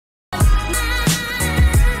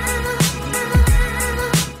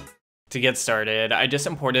To get started, I just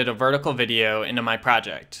imported a vertical video into my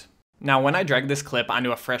project. Now when I drag this clip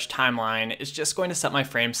onto a fresh timeline, it's just going to set my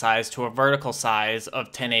frame size to a vertical size of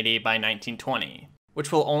 1080 by 1920,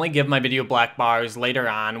 which will only give my video black bars later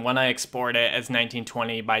on when I export it as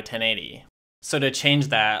 1920 by 1080. So to change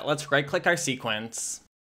that, let's right-click our sequence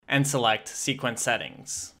and select Sequence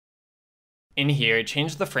Settings. In here,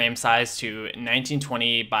 change the frame size to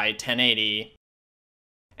 1920 by 1080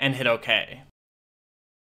 and hit OK.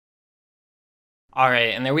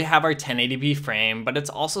 Alright, and there we have our 1080p frame, but it's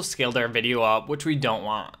also scaled our video up, which we don't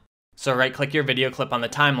want. So right-click your video clip on the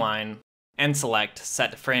timeline and select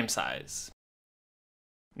Set Frame Size.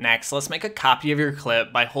 Next, let's make a copy of your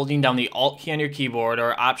clip by holding down the Alt key on your keyboard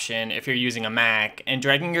or Option if you're using a Mac and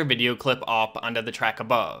dragging your video clip up onto the track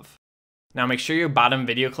above. Now make sure your bottom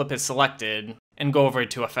video clip is selected and go over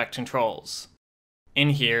to Effect Controls. In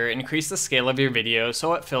here, increase the scale of your video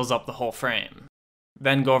so it fills up the whole frame.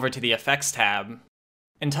 Then go over to the Effects tab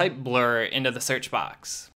and type Blur into the search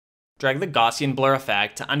box. Drag the Gaussian blur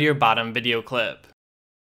effect onto your bottom video clip.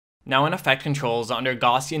 Now in Effect Controls under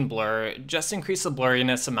Gaussian Blur, just increase the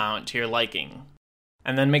blurriness amount to your liking.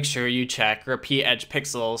 And then make sure you check Repeat Edge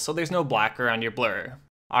Pixels so there's no black around your blur.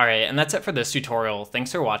 Alright, and that's it for this tutorial.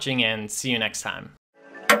 Thanks for watching and see you next time.